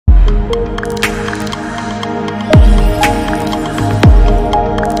Hello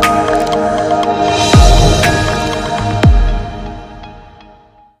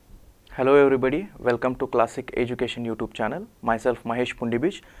everybody, welcome to Classic Education YouTube channel. Myself Mahesh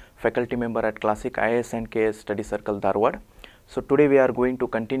Pundibij, faculty member at Classic IAS and KS Study Circle Dharwad. So today we are going to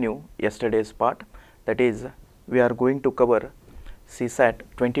continue yesterday's part, that is we are going to cover Csat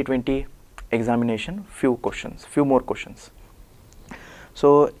 2020 examination, few more questions.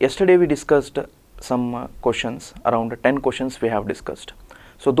 So yesterday we discussed some questions, around 10 questions we have discussed.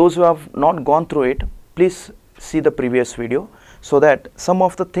 So those who have not gone through it, please see the previous video, so that some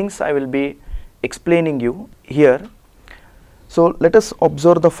of the things I will be explaining you here. So let us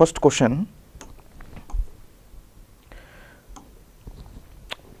observe the first question.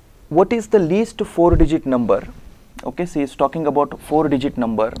 What is the least 4-digit number? Okay, she is talking about 4-digit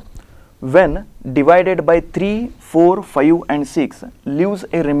number when divided by 3, 4, 5 and 6 leaves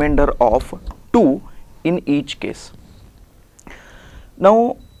a remainder of 2 in each case.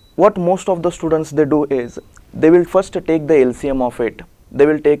 Now what most of the students they do is, they will first take the LCM of it, they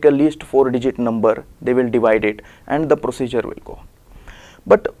will take a least 4-digit number, they will divide it, and the procedure will go.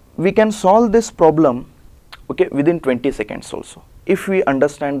 But we can solve this problem, okay, within 20 seconds also, if we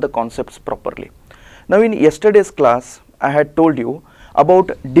understand the concepts properly. Now in yesterday's class I had told you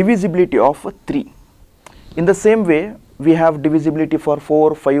about divisibility of 3. In the same way we have divisibility for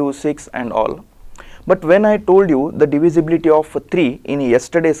 4, 5, 6 and all. But when I told you the divisibility of 3 in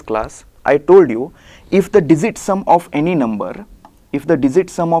yesterday's class, I told you if the digit sum of any number, is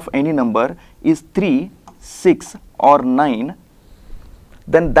 3, 6 or 9,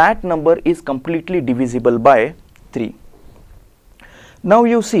 then that number is completely divisible by 3. Now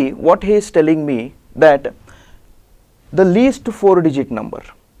you see what he is telling me, that the least 4-digit number,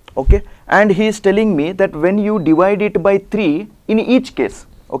 okay, and he is telling me that when you divide it by 3 in each case,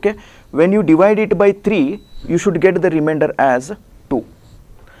 okay, when you divide it by 3 you should get the remainder as 2.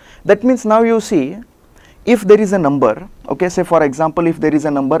 That means now you see, if there is a number, okay, say for example if there is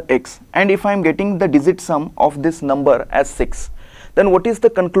a number x, and if I am getting the digit sum of this number as 6, then what is the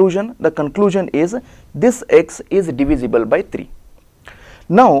conclusion? The conclusion is this x is divisible by 3.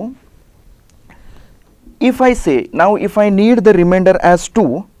 Now if I say, now if I need the remainder as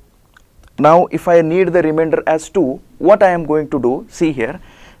 2, what I am going to do, see here,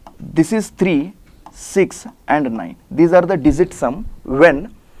 this is 3, 6 and 9. These are the digit sum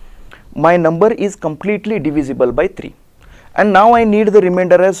when my number is completely divisible by 3. And now I need the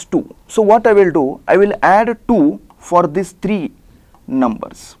remainder as 2. So what I will do, I will add 2 for these 3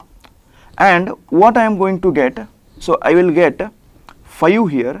 numbers. And what I am going to get, so I will get 5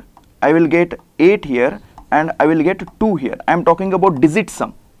 here, I will get 8 here, and I will get 2 here. I am talking about digit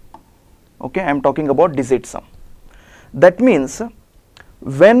sum. Okay, I am talking about digit sum. That means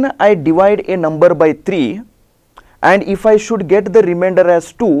when I divide a number by 3, and if I should get the remainder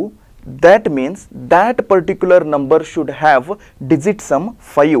as 2, that means that particular number should have digit sum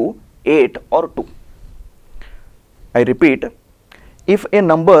 5, 8 or 2. I repeat, if a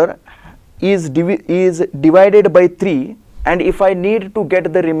number is divided by 3, and if I need to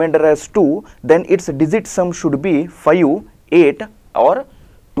get the remainder as 2, then its digit sum should be 5, 8 or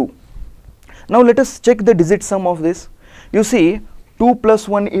 2. Now let us check the digit sum of this. You see, 2 plus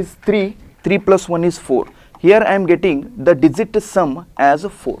 1 is 3, 3 plus 1 is 4. Here I am getting the digit sum as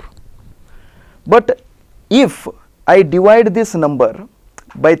 4. But if I divide this number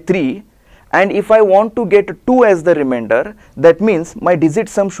by 3, and if I want to get 2 as the remainder, that means my digit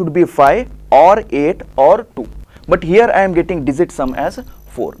sum should be 5 or 8 or 2. But here I am getting digit sum as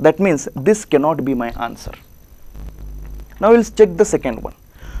 4. That means this cannot be my answer. Now we will check the second one.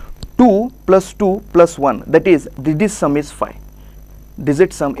 2 plus 2 plus 1, that is digit sum is 5.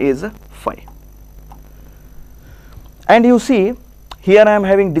 Digit sum is 5. And you see, here I am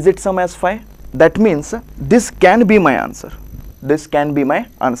having digit sum as 5. That means this can be my answer. This can be my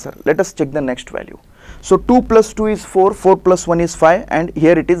answer. Let us check the next value. So 2 plus 2 is 4, 4 plus 1 is 5, and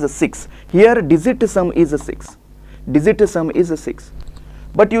here it is a 6. Here digit sum is a 6. Digit sum is a 6.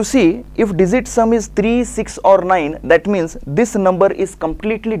 But you see, if digit sum is 3, 6 or 9, that means this number is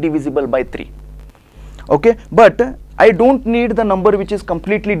completely divisible by 3. Okay, but I don't need the number which is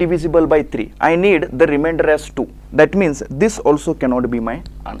completely divisible by 3. I need the remainder as 2. That means this also cannot be my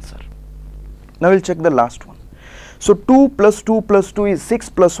answer. Now we'll check the last one. So 2 plus 2 plus 2 is 6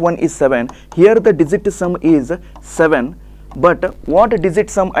 plus 1 is 7. Here the digit sum is 7. But what digit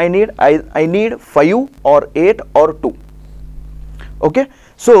sum I need? I need 5 or 8 or 2. Okay.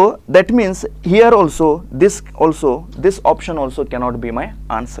 So that means here also this option also cannot be my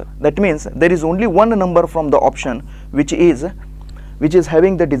answer. That means there is only one number from the option which is which is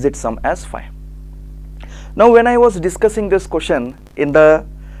having the digit sum as 5. Now when I was discussing this question in the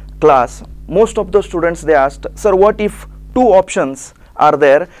class, most of the students, they asked, sir, what if two options are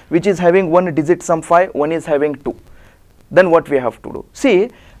there which is having one digit sum 5, one is having 2, then what we have to do? See,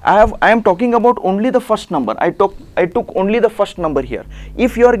 I am talking about only the first number. I took only the first number here.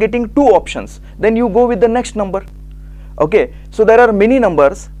 If you are getting two options, then you go with the next number. Okay, so there are many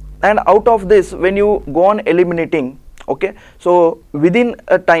numbers, and out of this, when you go on eliminating, okay, so within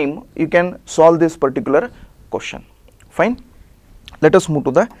a time you can solve this particular question. Fine. Let us move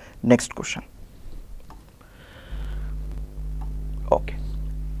to the next question. Okay,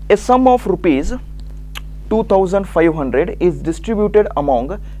 a sum of rupees 2,500 is distributed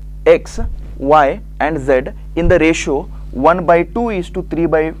among X, Y and Z in the ratio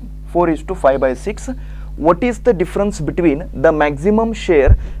 1/2:3/4:5/6. What is the difference between the maximum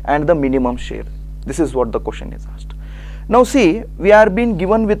share and the minimum share? This is what the question is asked. Now see, we are being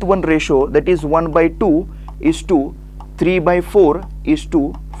given with one ratio, that is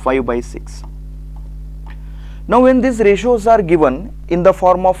 1/2:3/4:5/6. Now when these ratios are given in the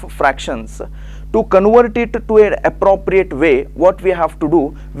form of fractions, to convert it to an appropriate way, what we have to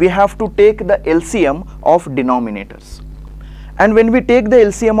do, we have to take the LCM of denominators. And when we take the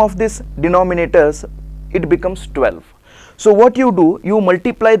LCM of these denominators, it becomes 12. So what you do, you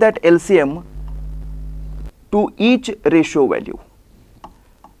multiply that LCM to each ratio value.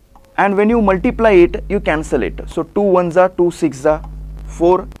 And when you multiply it, you cancel it. So 2 1s are 2 6s are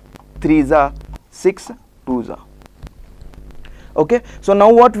 4 3s are 6 2s are. Okay, so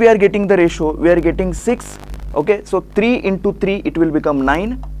now what we are getting the ratio, we are getting 6. Okay, so 3 into 3 it will become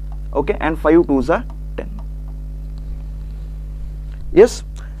 9. Okay, and 5 2s are 10. Yes,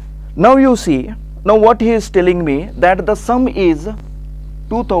 now you see, now what he is telling me, that the sum is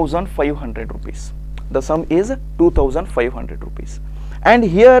 2,500 rupees. The sum is 2,500 rupees, and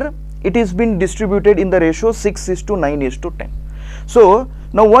here it is been distributed in the ratio 6:9:10. So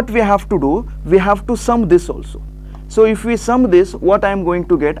now what we have to do, we have to sum this also. So if we sum this, what I am going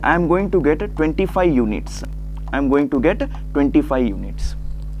to get, I am going to get 25 units. I am going to get 25 units,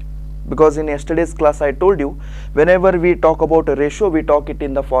 because in yesterday's class I told you, whenever we talk about a ratio, we talk it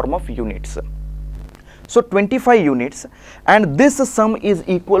in the form of units. So 25 units, and this sum is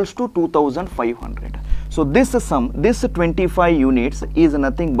equals to 2,500. So this sum, this 25 units is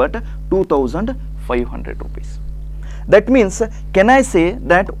nothing but 2,500 rupees. That means, can I say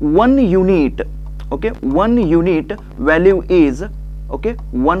that 1 unit, okay, 1 unit value is, okay,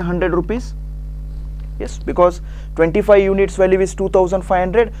 100 rupees? Yes, because 25 units value is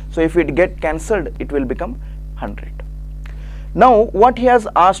 2,500. So if it get cancelled, it will become 100. Now what he has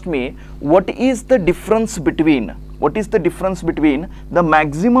asked me, what is the difference between the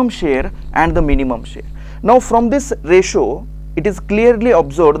maximum share and the minimum share? Now from this ratio, it is clearly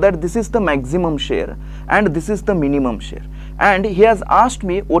observed that this is the maximum share and this is the minimum share, and he has asked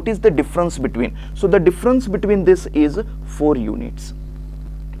me what is the difference between. So the difference between this is 4 units.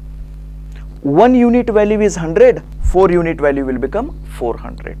 1 unit value is 100, 4 unit value will become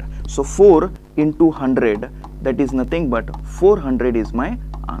 400. So 4 into 100, that is nothing but 400 is my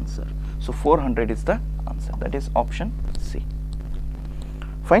answer. So 400 is the answer, that is option C.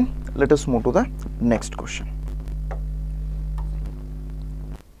 Fine, let us move to the next question.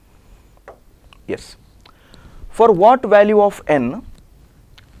 Yes, for what value of n,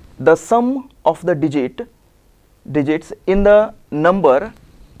 the sum of the digits in the number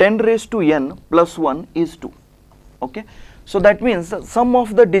 10 raised to n plus 1 is 2. Okay, so that means the sum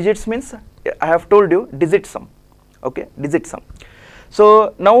of the digits means, I have told you, digit sum. Okay, digit sum.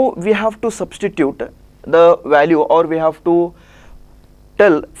 So now we have to substitute the value, or we have to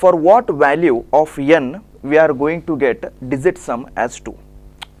tell for what value of n we are going to get digit sum as 2.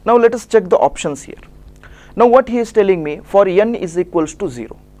 Now let us check the options here. Now what he is telling me, for n is equals to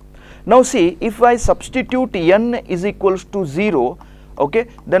 0. Now see, if I substitute n is equals to 0, okay,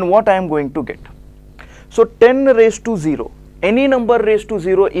 then what I am going to get? So 10 raised to 0, any number raised to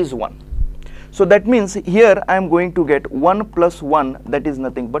 0 is 1. So that means here I am going to get 1 plus 1, that is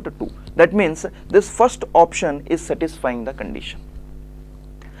nothing but 2. That means this first option is satisfying the condition.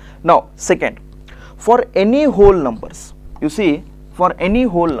 Now second, for any whole numbers, you see, for any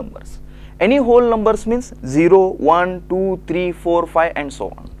whole numbers means 0, 1, 2, 3, 4, 5 and so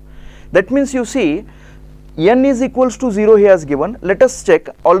on. That means you see, n is equals to 0 he has given. Let us check,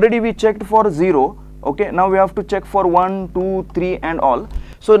 already we checked for 0, okay, now we have to check for 1, 2, 3 and all.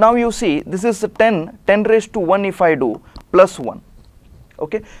 So now you see, this is 10 raised to 1 if I do, plus 1,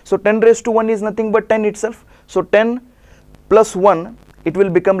 okay. So 10 raised to 1 is nothing but 10 itself. So 10 plus 1, it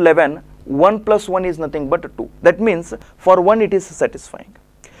will become 11, 1 plus 1 is nothing but 2. That means for 1 it is satisfying.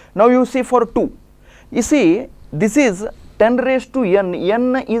 Now you see for 2, you see this is 10 raised to n,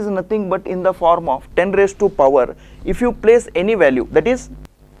 n is nothing but in the form of 10 raised to power. If you place any value, that is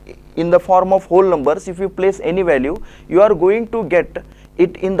in the form of whole numbers, if you place any value, you are going to get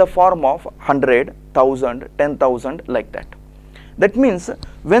it in the form of 100, 1000, 10,000 like that. That means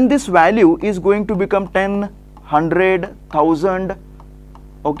when this value is going to become 10, 100, 1000,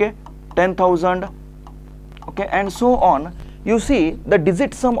 okay, 10,000, okay, and so on, you see the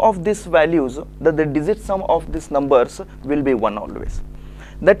digit sum of these values, the digit sum of these numbers will be 1 always.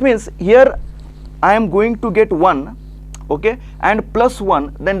 That means here I am going to get 1, okay, and plus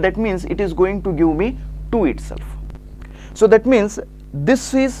 1, then that means it is going to give me 2 itself. So that means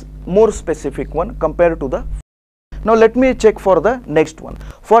this is more specific one compared to the. Now let me check for the next one,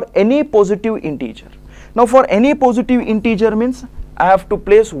 for any positive integer. Now for any positive integer means I have to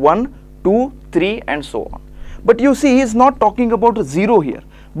place 1, 2, 3 and so on. But you see he is not talking about 0 here,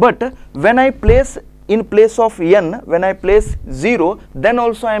 but when I place in place of n, when I place 0, then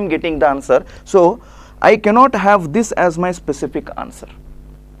also I am getting the answer. So I cannot have this as my specific answer.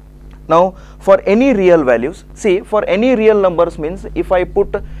 Now for any real values, see for any real numbers means if I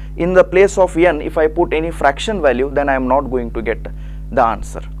put in the place of n, if I put any fraction value, then I am not going to get the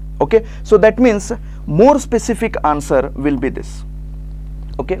answer. Okay, so that means more specific answer will be this.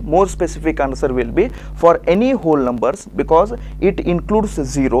 Okay, more specific answer will be for any whole numbers, because it includes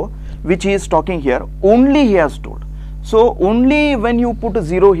 0, which he is talking here, only he has told. So only when you put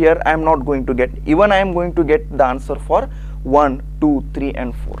 0 here, I am not going to get, even I am going to get the answer for 1, 2, 3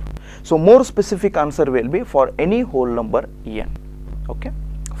 and 4. So more specific answer will be for any whole number n. Okay,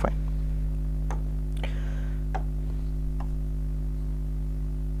 fine.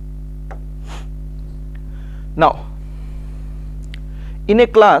 Now in a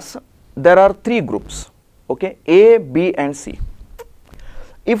class there are 3 groups, okay, A, B and C.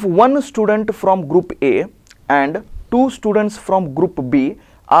 If one student from group A and 2 students from group B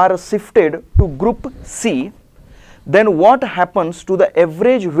are shifted to group C, then what happens to the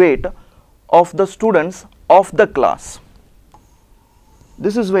average weight of the students of the class?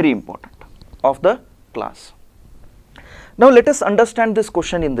 This is very important, of the class. Now let us understand this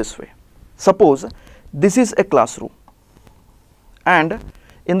question in this way. Suppose this is a classroom, and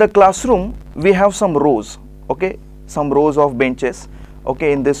in the classroom we have some rows, okay, some rows of benches,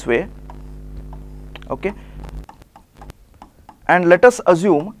 okay, in this way, okay, and let us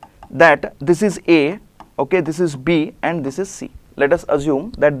assume that this is A, okay, this is B and this is C. Let us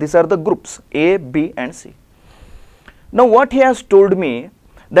assume that these are the groups A, B and C. Now what he has told me,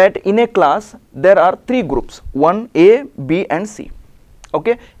 that in a class there are 3 groups, 1 A, B and C.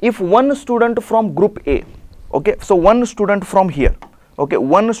 Okay, if one student from group A, okay, so one student from here, okay,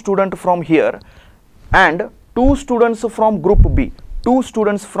 one student from here and 2 students from group B, 2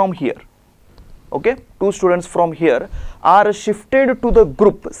 students from here, okay, 2 students from here are shifted to the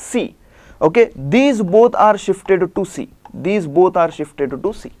group C. Okay, these both are shifted to C, these both are shifted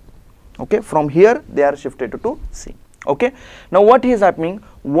to C, okay, from here they are shifted to C. Okay, now what is happening,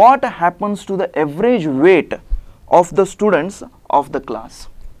 what happens to the average weight of the students of the class?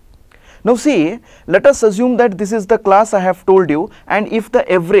 Now see, let us assume that this is the class I have told you, and if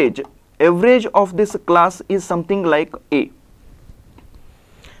the average of this class is something like A,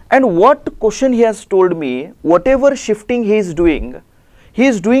 and what question he has told me, whatever shifting he is doing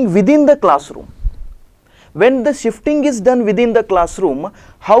within the classroom. When the shifting is done within the classroom,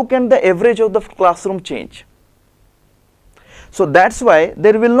 how can the average of the classroom change? So that's why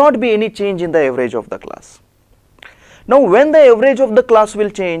there will not be any change in the average of the class. Now when the average of the class will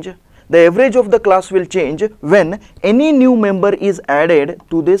change, the average of the class will change when any new member is added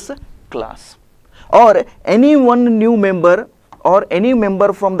to this class, or any one new member or any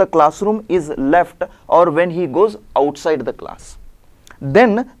member from the classroom is left, or when he goes outside the class,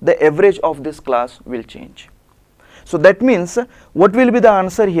 then the average of this class will change. So that means what will be the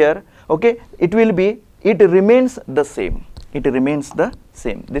answer here? Okay, it will be, it remains the same, it remains the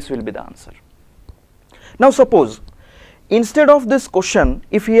same, this will be the answer. Now suppose instead of this question,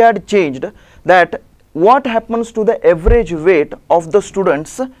 if he had changed that what happens to the average weight of the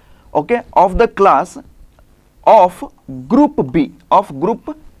students, okay, of the class of group B, of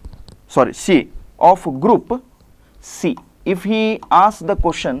group, sorry, C, of group C, if he asks the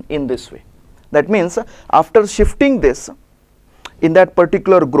question in this way. That means after shifting this in that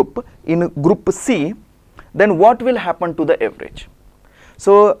particular group, in group C, then what will happen to the average?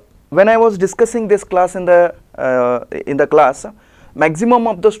 So when I was discussing this class in the class, maximum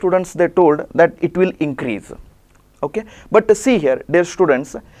of the students, they told that it will increase.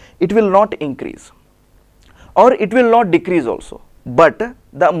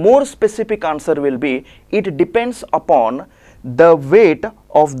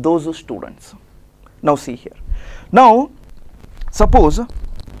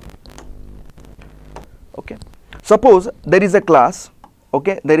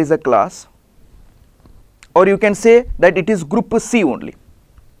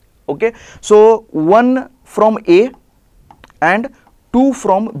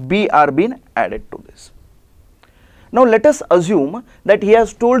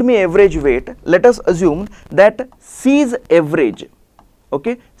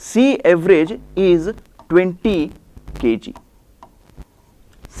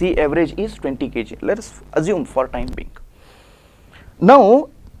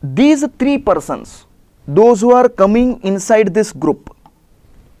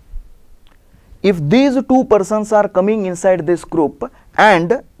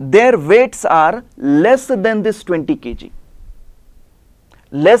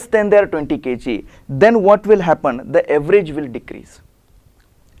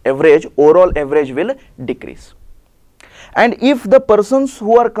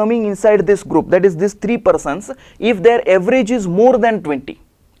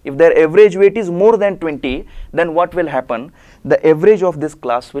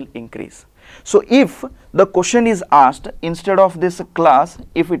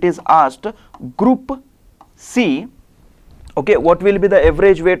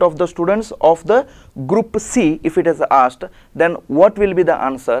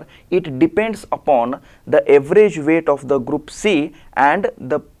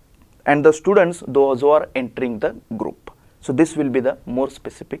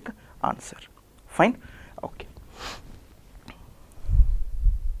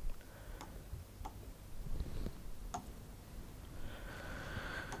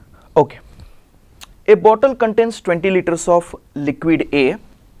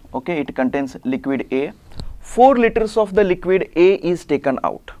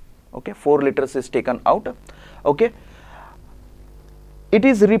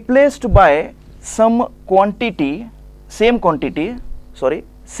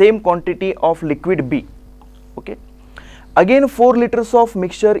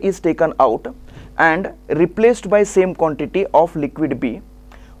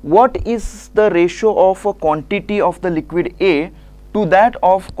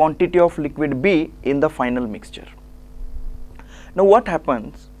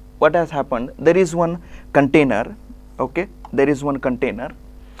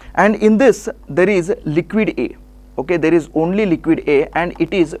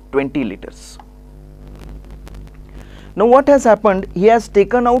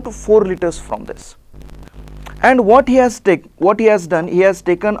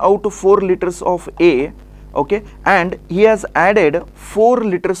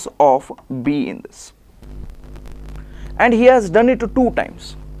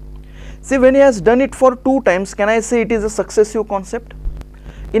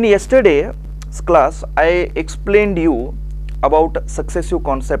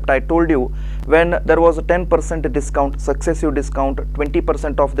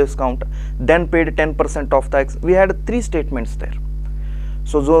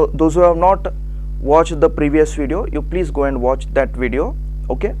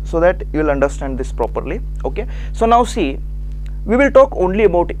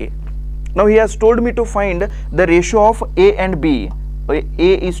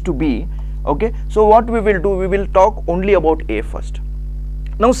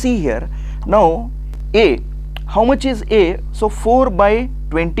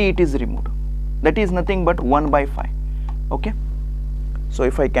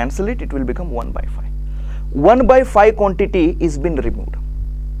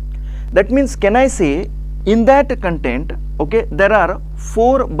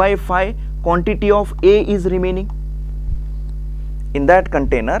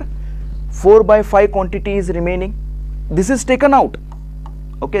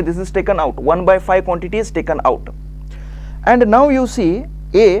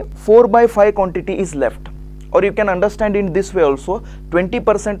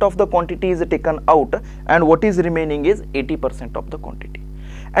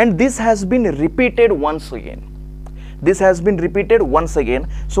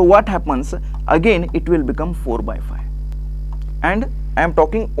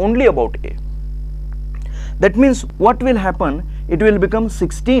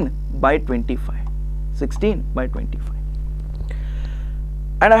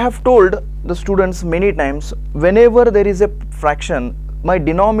 And I have told the students many times, whenever there is a fraction, my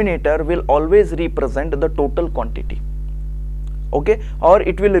denominator will always represent the total quantity, okay, or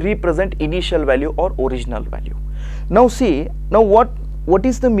it will represent initial value or original value. Now see, now what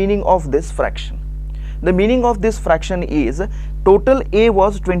is the meaning of this fraction? The meaning of this fraction is total A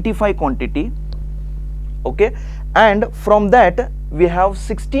was 25 quantity, okay, and from that we have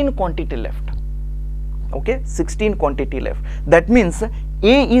 16 quantity left, okay, 16 quantity left. That means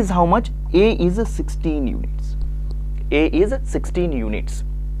A is how much? A is 16 units. A is 16 units.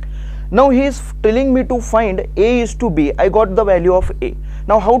 Now he is telling me to find A is to B. I got the value of A.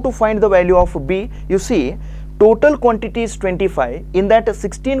 Now how to find the value of B? You see, total quantity is 25. In that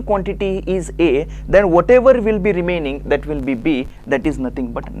 16 quantity is A. Then whatever will be remaining, that will be B. That is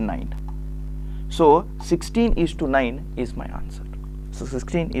nothing but 9. So 16 is to 9 is my answer. So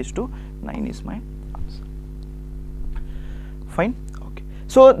 16 is to 9 is my answer. Fine. Okay.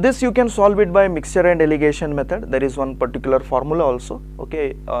 So this you can solve it by mixture and alligation method. There is one particular formula also.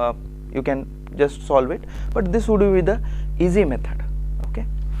 Okay. You can just solve it, but this would be the easy method. Okay,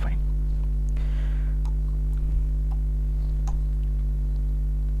 fine.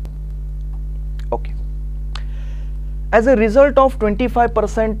 Okay. As a result of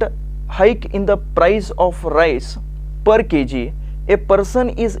 25% hike in the price of rice per kg, a person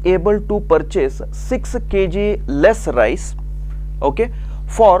is able to purchase 6 kg less rice, okay,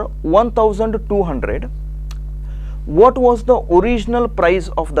 for 1200. What was the original price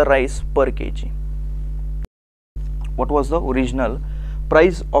of the rice per kg? What was the original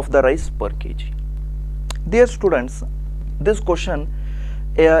price of the rice per kg? Dear students, this question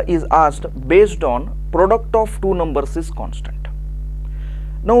is asked based on product of two numbers is constant.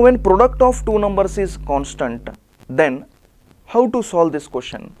 Now when product of two numbers is constant, then how to solve this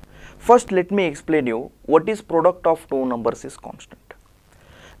question? First let me explain you what is product of two numbers is constant.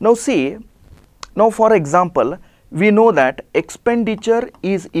 Now see, now for example, we know that expenditure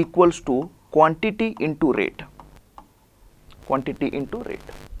is equals to quantity into rate. Quantity into rate.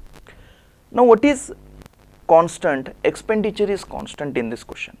 Now what is constant? Expenditure is constant in this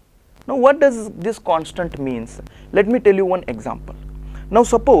question. Now what does this constant means? Let me tell you one example. Now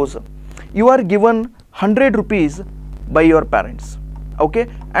suppose you are given 100 rupees by your parents, okay,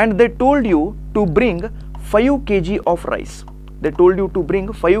 and they told you to bring 5 kg of rice. They told you to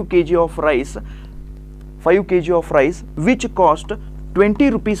bring 5 kg of rice, 5 kg of rice, which cost 20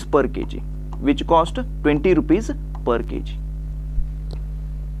 rupees per kg, which cost 20 rupees per kg.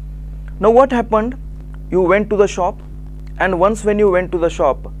 Now what happened? You went to the shop, and once when you went to the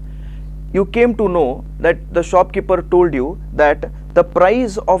shop, you came to know that the shopkeeper told you that the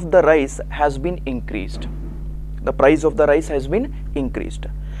price of the rice has been increased. The price of the rice has been increased,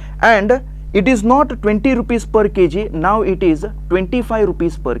 and it is not 20 rupees per kg, now it is 25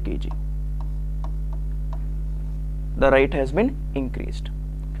 rupees per kg. The rate has been increased.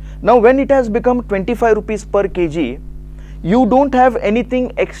 Now when it has become 25 rupees per kg, you don't have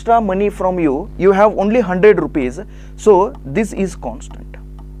anything extra money from you, you have only 100 rupees, so this is constant.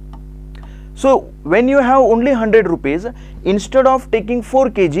 So when you have only 100 rupees, instead of taking 4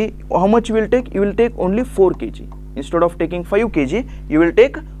 kg, how much you will take? You will take only 4 kg. Instead of taking 5 kg, you will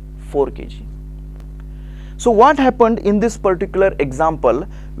take 4 kg. So what happened in this particular example,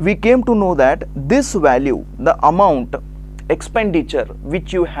 we came to know that this value, the amount, expenditure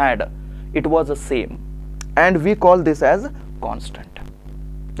which you had, it was the same, and we call this as constant.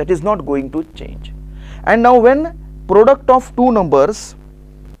 That is not going to change. And now when product of two numbers,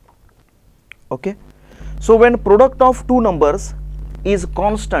 okay, so when product of two numbers is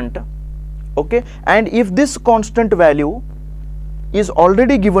constant, okay, and if this constant value is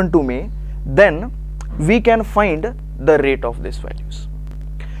already given to me, then we can find the rate of these values.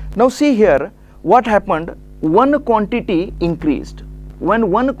 Now see here what happened. One quantity increased. When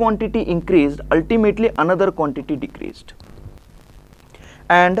one quantity increased, ultimately another quantity decreased,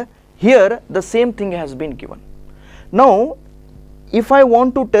 and here the same thing has been given. Now if I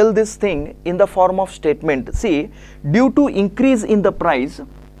want to tell this thing in the form of statement, see, due to increase in the price,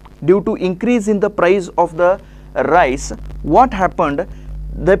 due to increase in the price of the rice, what happened?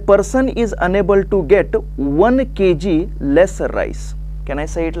 The person is unable to get 1 kg less rice. Can I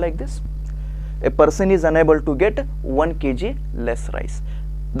say it like this? A person is unable to get 1 kg less rice.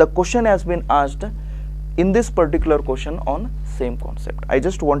 The question has been asked in this particular question on same concept. I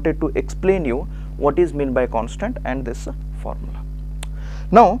just wanted to explain you what is meant by constant and this formula.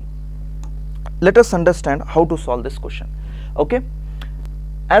 Now let us understand how to solve this question. Okay.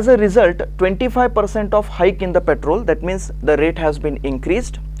 As a result, 25% of hike in the petrol, that means the rate has been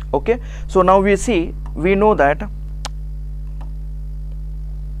increased. Okay, so now we see, we know that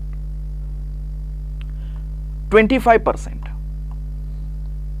 25%.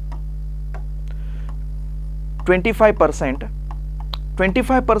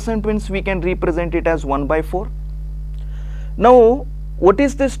 25% means we can represent it as 1 by 4. Now what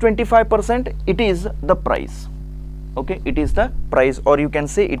is this 25%? It is the price. Okay, it is the price, or you can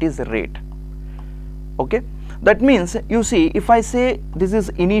say it is rate. Okay, that means you see, if I say this is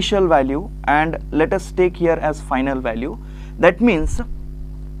initial value and let us take here as final value, that means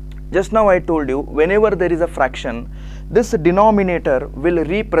just now I told you, whenever there is a fraction, this denominator will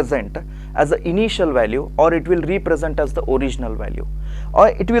represent as the initial value, or it will represent as the original value, or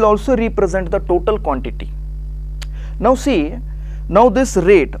it will also represent the total quantity. Now see, now this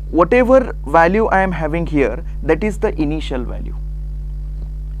rate, whatever value I am having here, that is the initial value.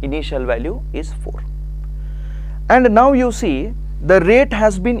 Initial value is 4. And now you see, the rate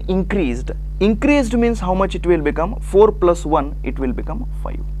has been increased. Increased means how much it will become? 4 plus 1, it will become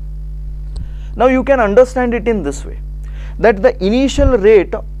 5. Now you can understand it in this way, that the initial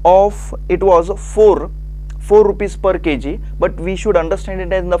rate of it was 4 rupees per kg, but we should understand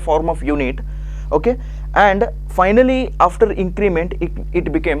it in the form of unit. Okay, and finally after increment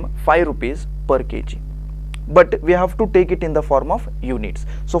it became 5 rupees per kg, but we have to take it in the form of units.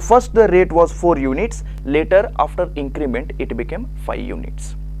 So first the rate was 4 units, later after increment it became 5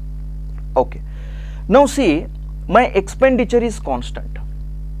 units. Okay, now see, my expenditure is constant.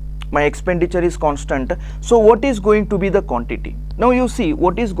 My expenditure is constant. So what is going to be the quantity? Now you see,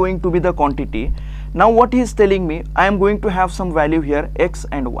 what is going to be the quantity? Now what he is telling me, I am going to have some value here, x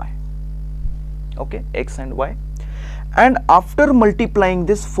and y. Okay, x and y, and after multiplying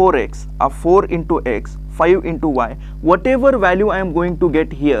this 4x, 4 into x, 5 into y, whatever value I am going to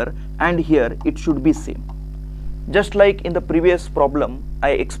get here and here, it should be same. Just like in the previous problem,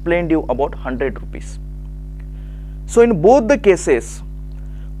 I explained you about 100 rupees. So in both the cases,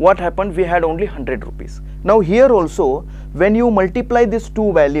 what happened? We had only 100 rupees. Now here also, when you multiply these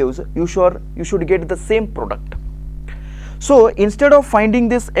two values, you should get the same product. So instead of finding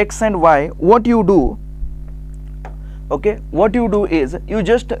this x and y, what you do? Okay, what you do is you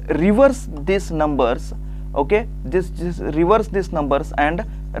just reverse these numbers. Okay, just reverse these numbers and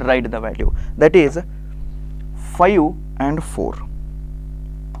write the value. That is 5 and 4.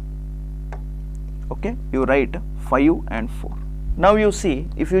 Okay, you write 5 and 4. Now you see,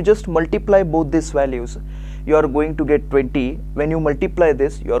 if you just multiply both these values, you are going to get 20. When you multiply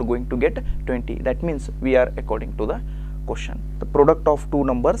this, you are going to get 20. That means we are according to the question. The product of two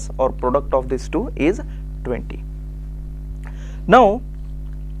numbers, or product of these two, is 20. Now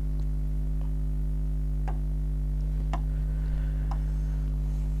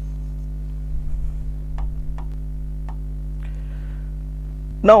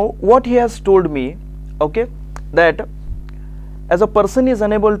what he has told me, okay, that as a person is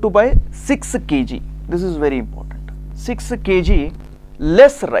unable to buy 6 kg, this is very important, 6 kg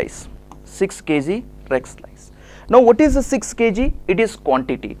less rice, 6 kg less rice. Now what is the 6 kg? It is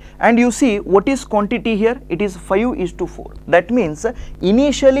quantity, and you see what is quantity here? It is 5:4. That means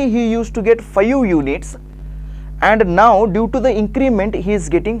initially he used to get 5 units, and now due to the increment he is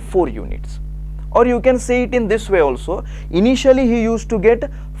getting 4 units. Or you can say it in this way also, initially he used to get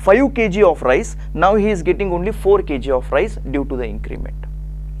 5 kg of rice, now he is getting only 4 kg of rice due to the increment.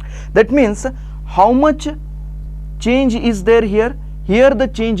 That means how much change is there here? Here the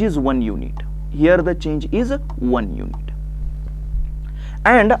change is 1 unit. Here the change is 1 unit.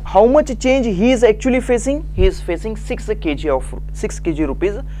 And how much change he is actually facing? He is facing 6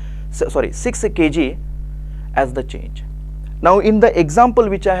 kg as the change. Now in the example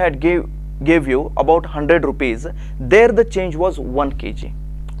which I had gave you about 100 rupees, there the change was 1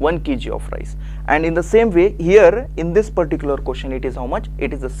 kg of rice. And in the same way here in this particular question, it is how much?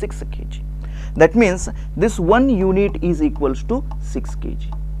 It is a 6 kg. That means this 1 unit is equals to 6 kg.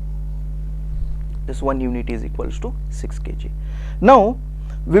 This 1 unit is equals to 6 kg. Now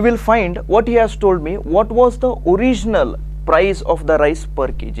we will find what he has told me, what was the original price of the rice per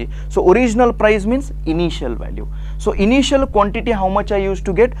kg. So original price means initial value. So initial quantity, how much I used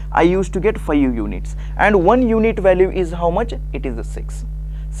to get? I used to get 5 units, and 1 unit value is how much? It is a 6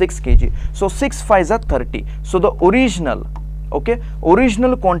 kg. So 6 5s are 30. So the original, okay,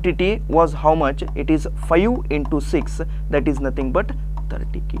 original quantity was how much? It is 5 into 6, that is nothing but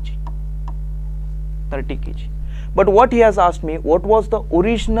 30 kg. 30 kg. But what he has asked me, what was the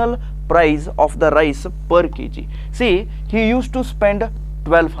original price of the rice per kg? See, he used to spend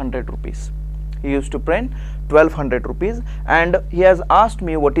 1200 rupees. He used to spend 1200 rupees, and he has asked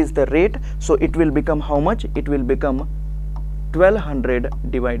me what is the rate. So it will become how much? It will become 1200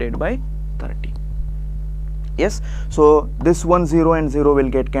 divided by 30. Yes, so this 1 0 and 0 will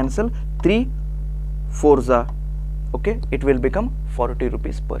get cancelled. 3 4s are okay, it will become 40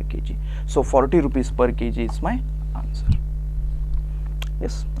 rupees per kg. So 40 rupees per kg is my answer.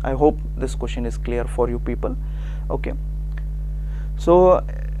 Yes, I hope this question is clear for you people. Okay, so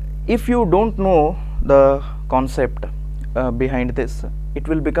if you don't know the concept behind this, it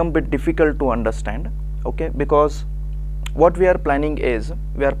will become a bit difficult to understand, okay, because what we are planning is,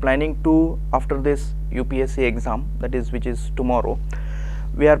 we are planning to, after this UPSC exam, that is which is tomorrow,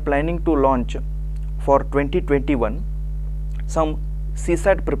 we are planning to launch for 2021 some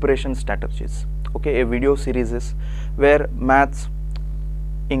CSAT preparation strategies, okay, a video series is where maths,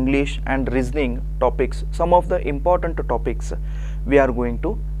 English and reasoning topics, some of the important topics, we are going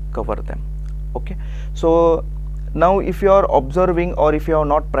to cover them, okay. So now if you are observing or if you have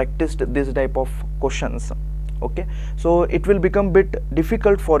not practiced this type of questions, okay, so it will become bit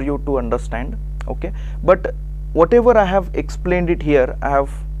difficult for you to understand, okay, but whatever I have explained it here, I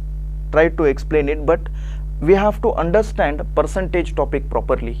have tried to explain it, but we have to understand percentage topic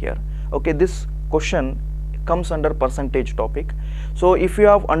properly here, okay. This question comes under percentage topic, so if you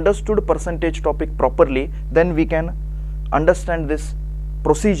have understood percentage topic properly, then we can understand this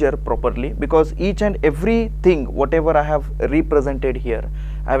procedure properly, because each and everything whatever I have represented here,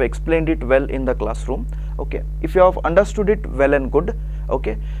 I have explained it well in the classroom, okay. If you have understood it well and good,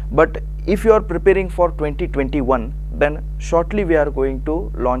 okay, but if you are preparing for 2021, then shortly we are going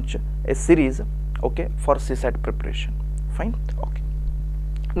to launch a series, okay, for CSAT preparation. Fine, okay.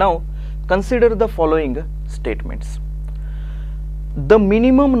 Now consider the following statements. The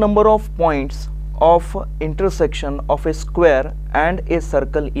minimum number of points of intersection of a square and a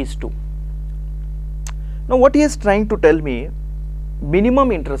circle is 2. Now what he is trying to tell me,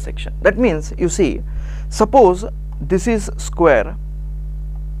 minimum intersection, that means, you see, suppose this is square,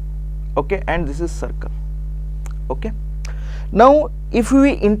 okay, and this is circle, okay. Now if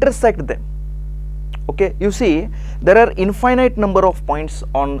we intersect them, okay, you see there are infinite number of points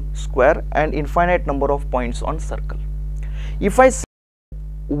on square and infinite number of points on circle. If I say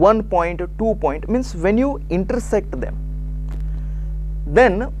 1 point, 2 point, means when you intersect them,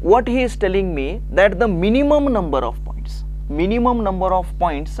 then what he is telling me, that the minimum number of points,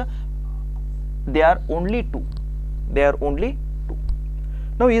 they are only 2, they are only 2.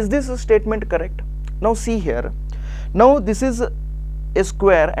 Now is this statement correct? Now see here, now this is a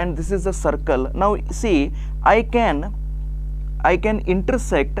square and this is a circle. Now see, I can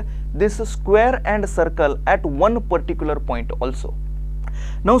intersect this square and circle at one particular point also.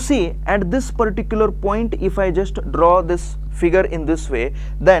 Now see, at this particular point, if I just draw this figure in this way,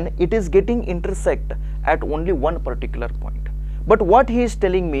 then it is getting intersect at only one particular point. But what he is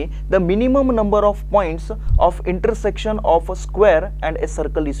telling me, the minimum number of points of intersection of a square and a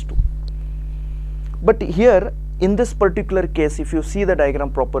circle is 2. But here in this particular case, if you see the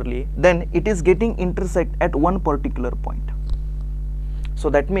diagram properly, then it is getting intersect at one particular point. So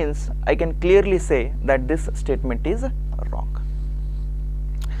that means I can clearly say that this statement is wrong.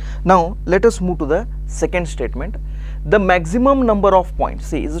 Now let us move to the second statement. The maximum number of points,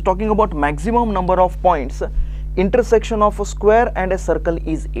 see, is talking about maximum number of points intersection of a square and a circle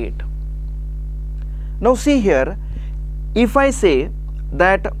is 8. Now see here, if I say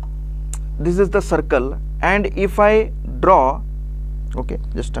that this is the circle, and if I draw, okay,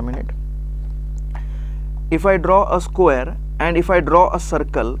 just a minute, if I draw a square and if I draw a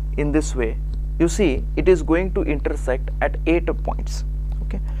circle in this way, you see it is going to intersect at 8 points,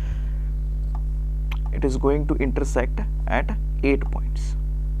 okay. It is going to intersect at 8 points,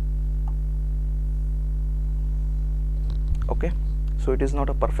 okay. So it is not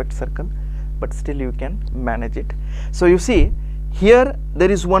a perfect circle, but still you can manage it. So you see, here there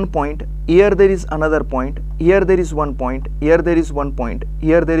is 1 point, here there is another point, here there is 1 point, here there is 1 point,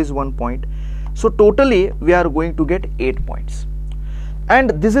 here there is 1 point. So totally we are going to get 8 points,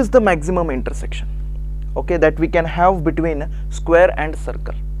 and this is the maximum intersection, okay, that we can have between square and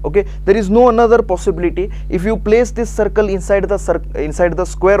circle, okay. There is no another possibility. If you place this circle inside the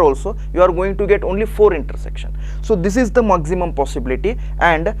square also, you are going to get only 4 intersection. So this is the maximum possibility,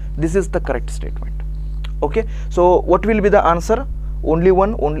 and this is the correct statement, okay. So what will be the answer? Only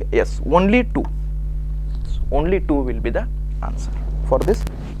 1, only, yes, only 2. So only 2 will be the answer for this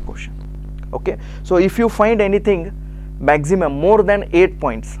question, okay. So if you find anything maximum more than 8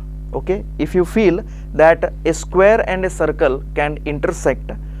 points, okay, if you feel that a square and a circle can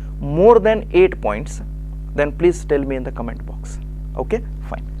intersect more than 8 points, then please tell me in the comment box, okay,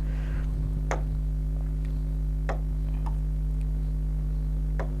 fine.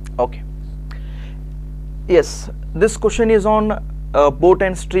 Okay, yes, this question is on boat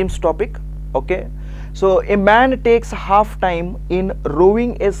and streams topic, okay. So a man takes half time in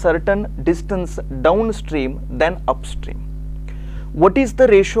rowing a certain distance downstream than upstream. What is the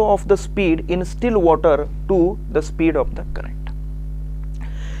ratio of the speed in still water to the speed of the current?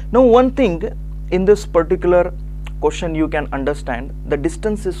 Now one thing in this particular question you can understand, the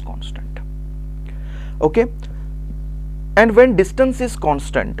distance is constant, okay, and when distance is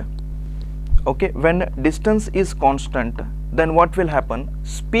constant, okay, when distance is constant, then what will happen?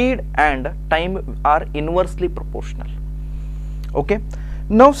 Speed and time are inversely proportional, okay.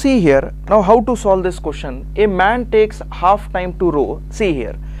 Now see here, now how to solve this question? A man takes half time to row. See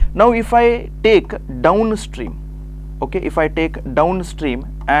here, now if I take downstream, okay, if I take downstream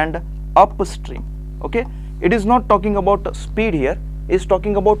and upstream, okay, it is not talking about speed here, it is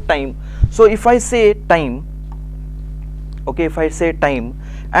talking about time. So if I say time, okay, if I say time,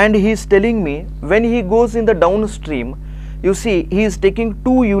 and he is telling me when he goes in the downstream, you see he is taking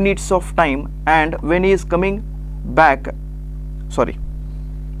 2 units of time, and when he is coming back, sorry,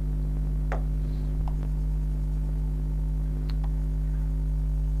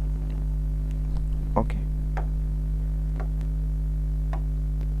 okay,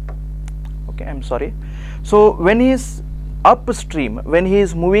 I'm sorry. So when he is upstream, when he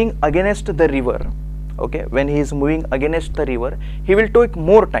is moving against the river, okay, when he is moving against the river, he will take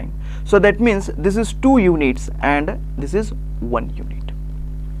more time. So that means this is 2 units and this is 1 unit,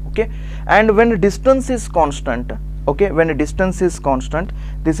 okay. And when distance is constant, okay, when distance is constant,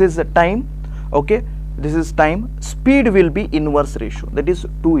 this is the time, okay, this is time, speed will be inverse ratio, that is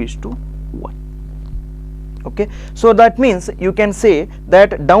 2:1. Okay, so that means you can say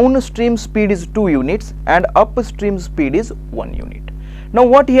that downstream speed is 2 units and upstream speed is 1 unit. Now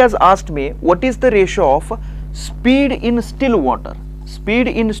what he has asked me, what is the ratio of speed in still water? Speed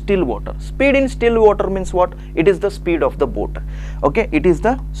in still water. Speed in still water means what? It is the speed of the boat. Okay, it is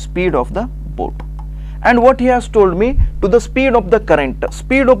the speed of the boat. And what he has told me, to the speed of the current.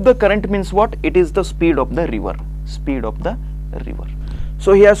 Speed of the current means what? It is the speed of the river. Speed of the river.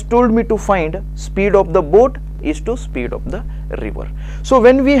 So he has told me to find speed of the boat is to speed of the river. So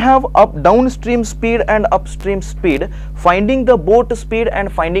when we have downstream speed and upstream speed, finding the boat speed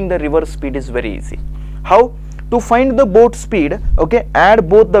and finding the river speed is very easy. How? To find the boat speed, okay, add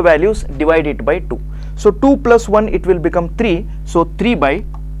both the values, divide it by 2. So 2 plus 1, it will become 3. So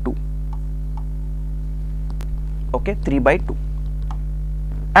 3/2. Okay, 3/2.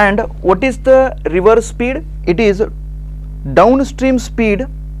 And what is the river speed? It is downstream speed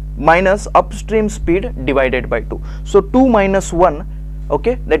minus upstream speed divided by 2. So 2 minus 1,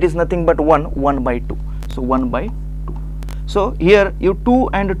 okay, that is nothing but 1, 1/2. So 1/2. So here you 2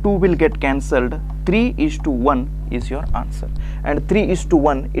 and 2 will get cancelled. 3:1 is your answer, and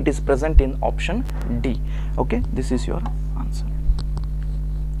 3:1 it is present in option D. Okay, this is your answer.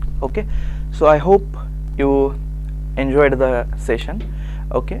 Okay, so I hope you enjoyed the session.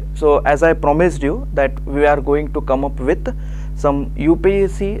 Okay, so as I promised you that we are going to come up with some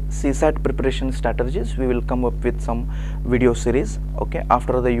UPSC CSAT preparation strategies. We will come up with some video series, okay,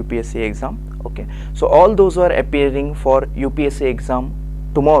 after the UPSC exam. Okay, so all those are appearing for UPSC exam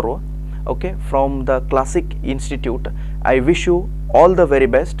tomorrow, okay, from the Classic Institute. I wish you all the very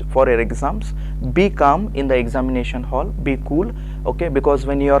best for your exams. Be calm in the examination hall, be cool, okay, because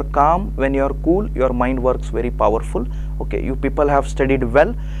when you are calm, when you are cool, your mind works very powerful. Okay, you people have studied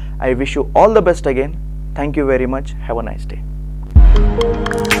well. I wish you all the best again. Thank you very much. Have a nice day.